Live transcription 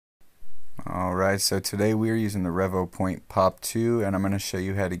Alright, so today we are using the Revopoint Pop 2, and I'm going to show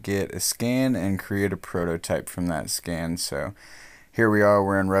you how to get a scan and create a prototype from that scan. So here we are,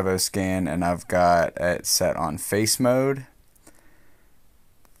 we're in RevoScan, and I've got it set on face mode,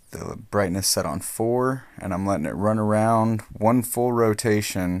 the brightness set on 4, and I'm letting it run around one full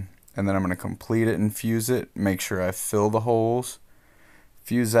rotation, and then I'm going to complete it and fuse it, make sure I fill the holes,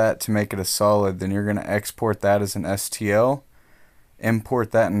 fuse that to make it a solid. Then you're going to export that as an STL,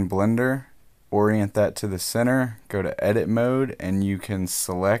 import that in Blender, orient that to the center, go to edit mode, and you can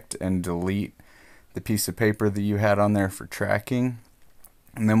select and delete the piece of paper that you had on there for tracking.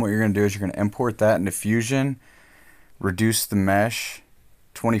 And then what you're going to do is you're going to import that into Fusion, reduce the mesh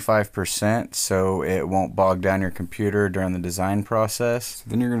 25% so it won't bog down your computer during the design process. So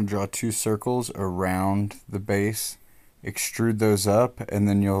then you're going to draw 2 circles around the base, extrude those up, and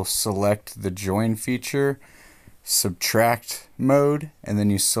then you'll select the join feature, subtract mode, and then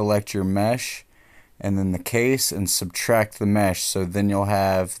you select your mesh and then the case and subtract the mesh, so then you'll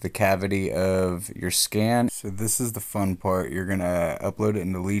have the cavity of your scan. So this is the fun part. You're gonna upload it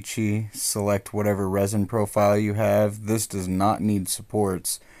into Lychee, select whatever resin profile you have. This does not need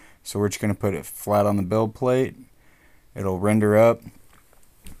supports, so we're just gonna put it flat on the build plate. It'll render up,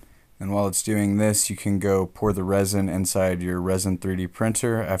 and while it's doing this, you can go pour the resin inside your Resin 3D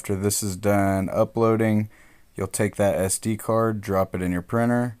printer. After this is done uploading, you'll take that SD card, drop it in your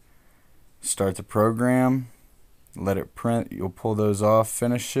printer, start the program, let it print, you'll pull those off,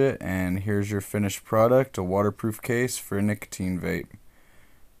 finish it, and here's your finished product, a waterproof case for a nicotine vape.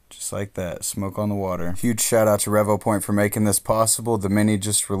 Just like that, smoke on the water. Huge shout out to Revopoint for making this possible. The Mini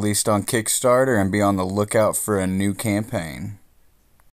just released on Kickstarter, and be on the lookout for a new campaign.